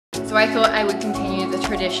So I thought I would continue the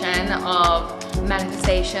tradition of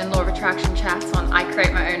manifestation, law of attraction chats on I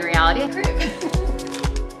Create My Own Reality.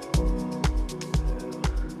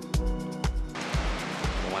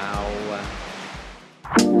 Wow.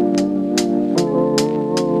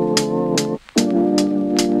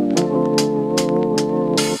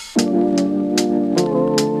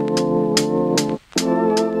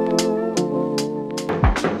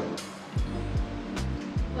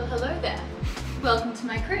 Well, hello there. Welcome to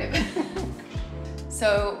my crib.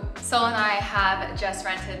 So Sol and I have just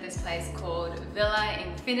rented this place called Villa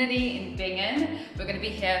Infinity in Bingen. We're going to be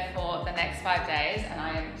here for the next 5 days and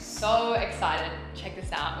I am so excited. Check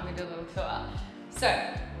this out. I'm going to do a little tour. So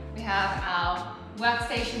we have our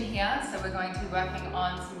workstation here. So we're going to be working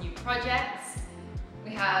on some new projects.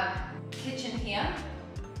 We have kitchen here.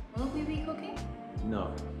 Will we be cooking?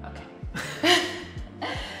 No. Okay.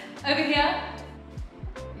 Over here,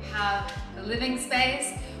 we have the living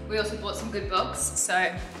space. We also bought some good books. So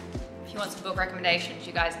if you want some book recommendations,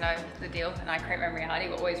 you guys know the deal. And I Create My Own Reality,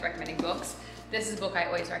 we're always recommending books. This is a book I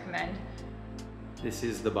always recommend. This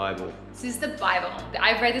is the Bible. This is the Bible.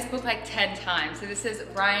 I've read this book like 10 times. So this is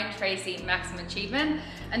Brian Tracy, Maximum Achievement.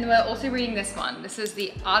 And we're also reading this one. This is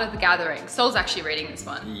The Art of the Gathering. Sol's actually reading this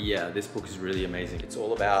one. Yeah, this book is really amazing. It's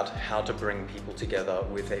all about how to bring people together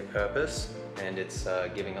with a purpose, and it's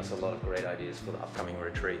giving us a lot of great ideas for the upcoming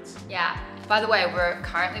retreats. Yeah. By the way, we're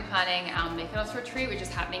currently planning our Mykonos retreat, which is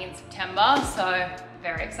happening in September. So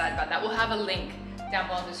very excited about that. We'll have a link down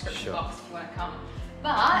below in the description box if you want to come.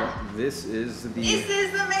 But this is the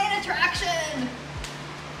main attraction.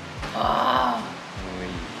 Oh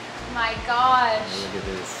my gosh. Look at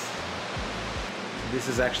this. This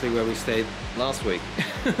is actually where we stayed last week,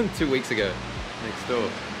 2 weeks ago, next door.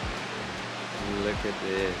 Look at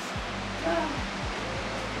this.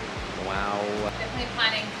 Wow. Definitely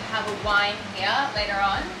planning to have a wine here later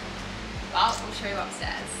on, but we'll show you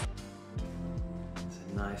upstairs. It's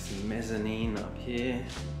a nice mezzanine up here.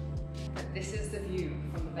 But this is the view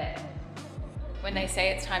from the bed. When they say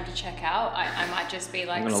it's time to check out, I might just be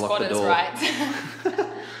like squatters' rights. So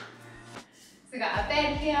we got our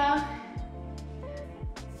bed here.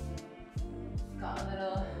 Got a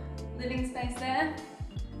little living space there.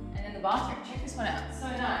 And then the bathroom. Check this one out. So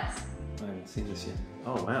nice. I haven't seen this yet.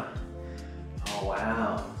 Oh wow. Oh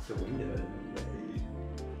wow. The window.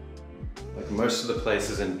 Like most of the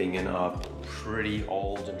places in Bingen are pretty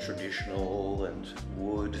old and traditional and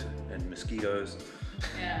wood and mosquitoes.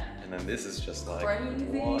 Yeah. And then this is just like, crazy.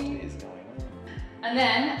 What is going on? And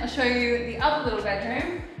then I'll show you the other little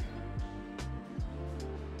bedroom.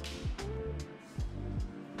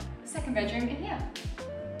 The second bedroom in here.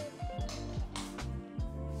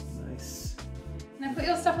 Nice. And I put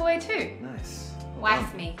your stuff away too. Nice.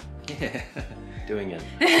 Wife me. Yeah. Doing it.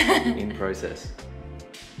 In process.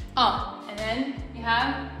 Oh, and then you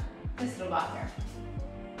have this little bathroom.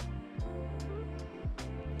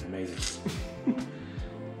 Amazing.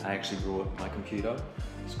 I actually brought my computer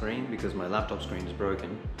screen because my laptop screen is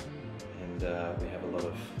broken, and we have a lot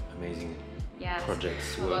of amazing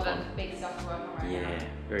projects to work on. A lot of big stuff to work on right now. Yeah,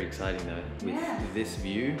 very exciting though. With this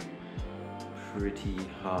view, pretty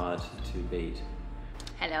hard to beat.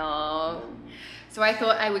 Hello. So I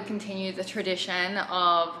thought I would continue the tradition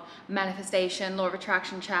of manifestation, law of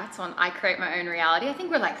attraction chats on I Create My Own Reality. I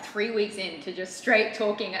think we're like 3 weeks into just straight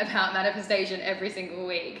talking about manifestation every single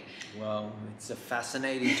week. Well, it's a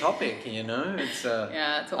fascinating topic, you know. It's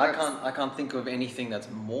yeah, it's I can't think of anything that's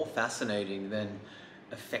more fascinating than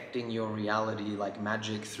affecting your reality like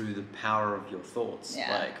magic through the power of your thoughts.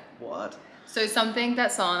 Yeah. Like, what? So something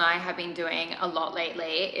that Sol and I have been doing a lot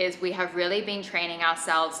lately is we have really been training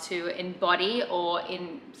ourselves to embody, or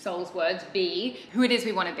in Sol's words, be who it is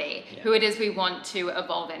we want to be, who it is we want to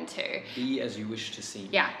evolve into. Be as you wish to seem.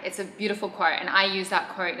 Yeah, it's a beautiful quote, and I use that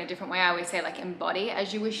quote in a different way. I always say like embody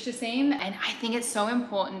as you wish to seem, and I think it's so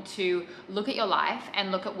important to look at your life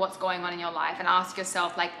and look at what's going on in your life and ask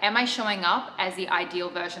yourself like, am I showing up as the ideal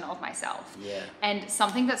version of myself? Yeah. And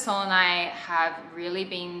something that Sol and I have really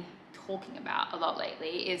been talking about a lot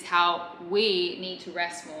lately is how we need to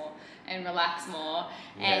rest more and relax more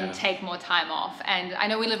and take more time off. And I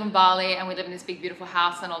know we live in Bali and we live in this big beautiful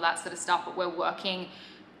house and all that sort of stuff, but we're working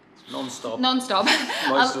Non-stop. Non-stop.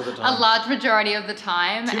 Most of the time. A large majority of the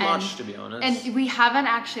time. Too much, to be honest. And we haven't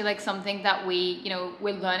actually, like, something that we,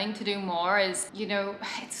 we're learning to do more is,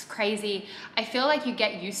 it's crazy. I feel like you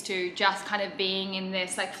get used to just kind of being in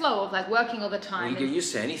this, like, flow of, like, working all the time. Well, you get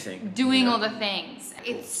used to anything. Doing all the things.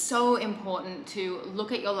 It's so important to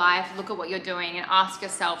look at your life, look at what you're doing and ask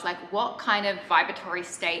yourself, like, what kind of vibratory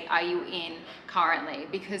state are you in currently,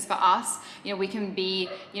 because for us, you know, we can be,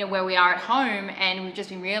 you know, where we are at home, and we've just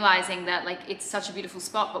been realizing that like it's such a beautiful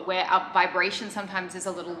spot, but where our vibration sometimes is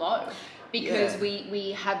a little low, because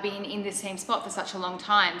we have been in this same spot for such a long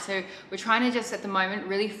time. So we're trying to just at the moment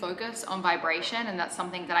really focus on vibration. And that's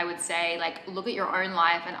something that I would say, like, look at your own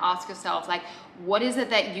life and ask yourself, like, what is it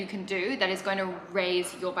that you can do that is going to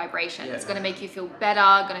raise your vibration? It's going to make you feel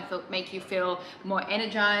better, going to make you feel more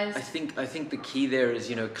energized. I think the key there is,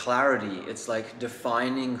 you know, clarity. It's like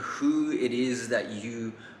defining who it is that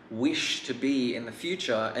you wish to be in the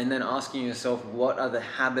future, and then asking yourself, what are the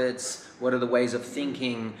habits, what are the ways of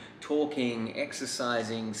thinking, talking,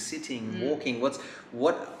 exercising, sitting, walking,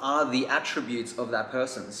 what are the attributes of that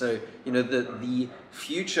person? So, you know, the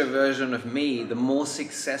future version of me, the more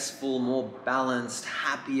successful, more balanced,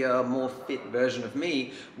 happier, more fit version of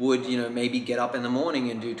me would, you know, maybe get up in the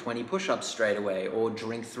morning and do 20 push-ups straight away, or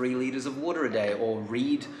drink 3 liters of water a day, or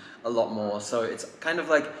read a lot more. So it's kind of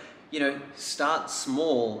like, you know, start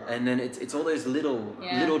small, and then it's all those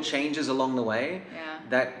little changes along the way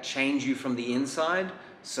that change you from the inside,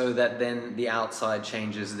 so that then the outside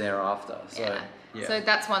changes thereafter. So so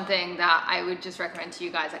that's one thing that I would just recommend to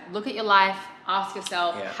you guys. Like, look at your life, ask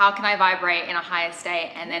yourself, how can I vibrate in a higher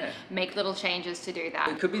state, and then make little changes to do that.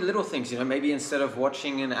 It could be little things, you know, maybe instead of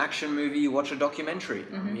watching an action movie, you watch a documentary.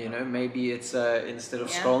 You know, maybe it's instead of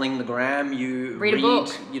scrolling the gram, you read a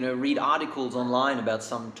book. You know, read articles online about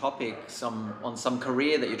some topic, on some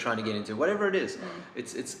career that you're trying to get into, whatever it is.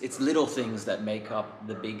 It's little things that make up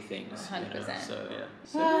the big things. 100%. You know?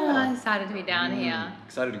 So I'm excited to be down here.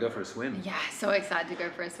 Excited to go for a swim. Yeah, so excited to go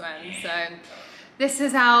for a swim. So this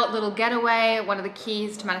is our little getaway. One of the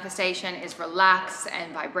keys to manifestation is relax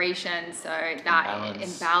and vibration. So that in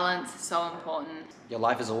balance is so important. Your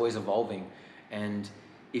life is always evolving, and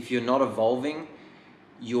if you're not evolving,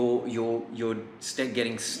 you're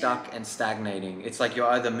getting stuck and stagnating. It's like you're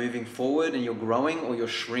either moving forward and you're growing, or you're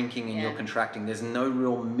shrinking and you're contracting. There's no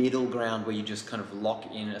real middle ground where you just kind of lock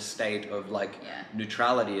in a state of like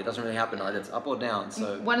neutrality. It doesn't really happen either. It's up or down.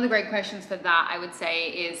 So one of the great questions for that, I would say,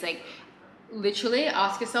 is like, literally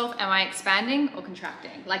ask yourself, am I expanding or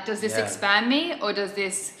contracting? Like, does this expand me or does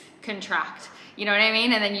this contract? You know what I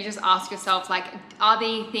mean? And then you just ask yourself, like, are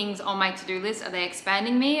the things on my to-do list, are they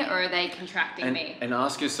expanding me or are they contracting me? And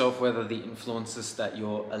ask yourself whether the influences that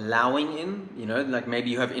you're allowing in, you know, like maybe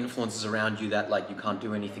you have influences around you that like you can't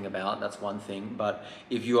do anything about, that's one thing. But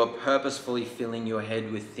if you are purposefully filling your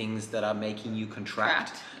head with things that are making you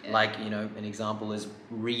contract, like, you know, an example is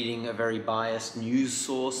reading a very biased news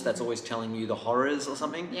source that's always telling you the horrors or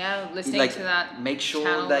something. Yeah, listening to that. Make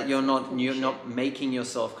sure that you're not making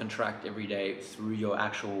yourself contract every day through your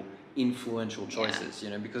actual influential choices, you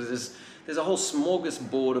know, because there's a whole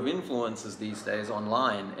smorgasbord of influences these days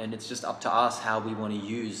online, and it's just up to us how we want to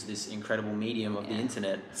use this incredible medium of the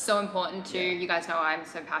internet. So important to you guys know I'm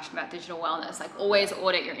so passionate about digital wellness. Like, always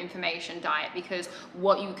audit your information diet, because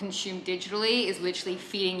what you consume digitally is literally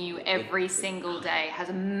feeding you every single day. It has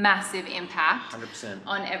a massive impact 100%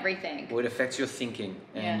 on everything. Well, it affects your thinking,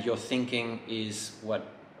 and your thinking is what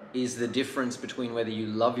is the difference between whether you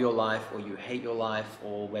love your life or you hate your life,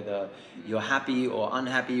 or whether you're happy or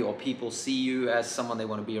unhappy, or people see you as someone they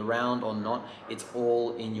want to be around or not. It's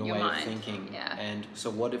all in your way mind. of thinking. And so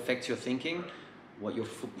what affects your thinking? What you're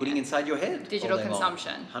putting inside your head. Digital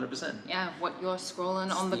consumption. 100%. Yeah, what you're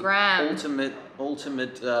scrolling on the gram.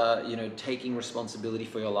 Ultimate, you know, taking responsibility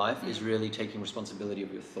for your life is really taking responsibility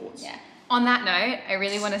of your thoughts. Yeah. On that note, I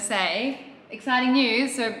really want to say, exciting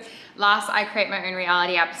news. So last I Create My Own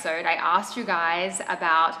Reality episode, I asked you guys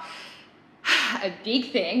about a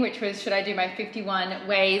big thing, which was, should I do my 51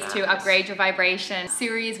 ways to upgrade your vibration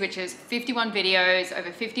series, which is 51 videos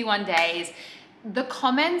over 51 days. The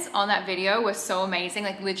comments on that video were so amazing.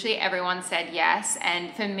 Like, literally everyone said yes.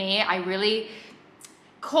 And for me, I really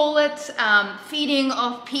call it feeding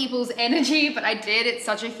off people's energy, but I did. It's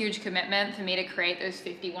such a huge commitment for me to create those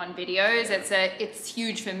 51 videos. It's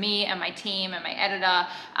huge for me and my team and my editor.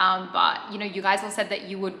 But you know, you guys all said that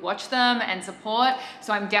you would watch them and support,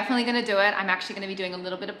 so I'm definitely going to do it. I'm actually going to be doing a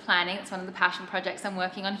little bit of planning. It's one of the passion projects I'm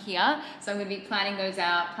working on here. So I'm going to be planning those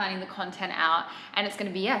out, planning the content out, and it's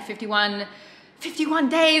going to be 51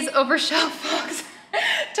 days of Rochelle Fox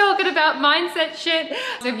talking about mindset shit.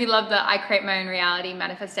 So if you love the I Create My Own Reality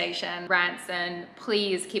manifestation rants, then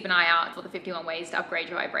please keep an eye out for the 51 ways to upgrade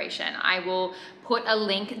your vibration. I will put a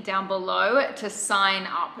link down below to sign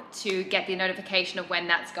up to get the notification of when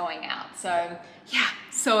that's going out. So yeah,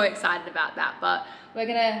 so excited about that. But we're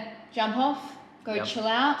gonna jump off go chill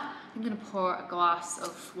out. I'm gonna pour a glass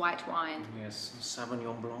of white wine. Yes,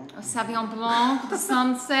 Sauvignon Blanc. A Sauvignon Blanc, the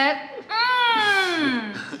sunset.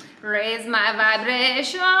 Raise my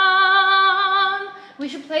vibration. We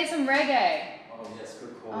should play some reggae. Oh yes,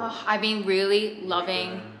 good call. Oh, I've been really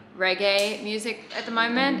loving reggae music at the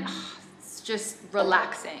moment. It's just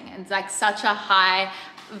relaxing and it's like such a high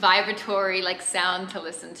vibratory like sound to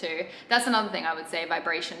listen to. That's another thing I would say,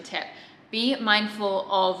 vibration tip. Be mindful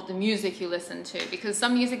of the music you listen to, because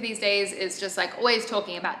some music these days is just like always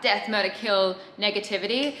talking about death, murder, kill,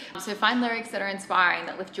 negativity. So find lyrics that are inspiring,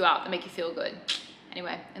 that lift you up, that make you feel good.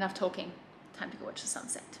 Anyway, enough talking. Time to go watch the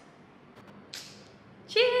sunset.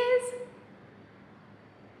 Cheers!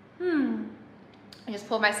 I just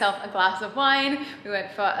poured myself a glass of wine. We went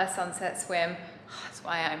for a sunset swim. That's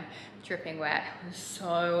why I'm dripping wet. It was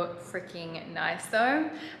so freaking nice though.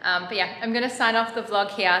 But yeah, I'm gonna sign off the vlog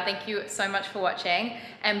here. Thank you so much for watching.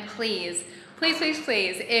 And please, please, please,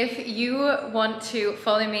 please, if you want to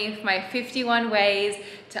follow me for my 51 ways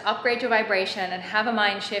to upgrade your vibration and have a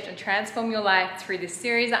mind shift and transform your life through this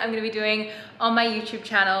series that I'm gonna be doing on my YouTube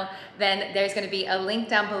channel, then there's gonna be a link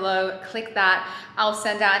down below. Click that. I'll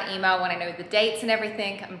send out an email when I know the dates and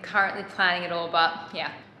everything. I'm currently planning it all, but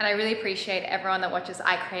yeah. And I really appreciate everyone that watches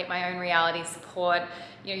I Create My Own Reality support.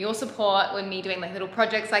 You know, your support with me doing like little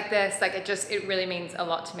projects like this, like it really means a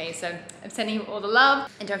lot to me. So I'm sending you all the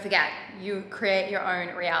love. And don't forget, you create your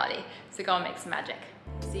own reality. So go and make some magic.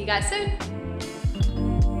 See you guys soon.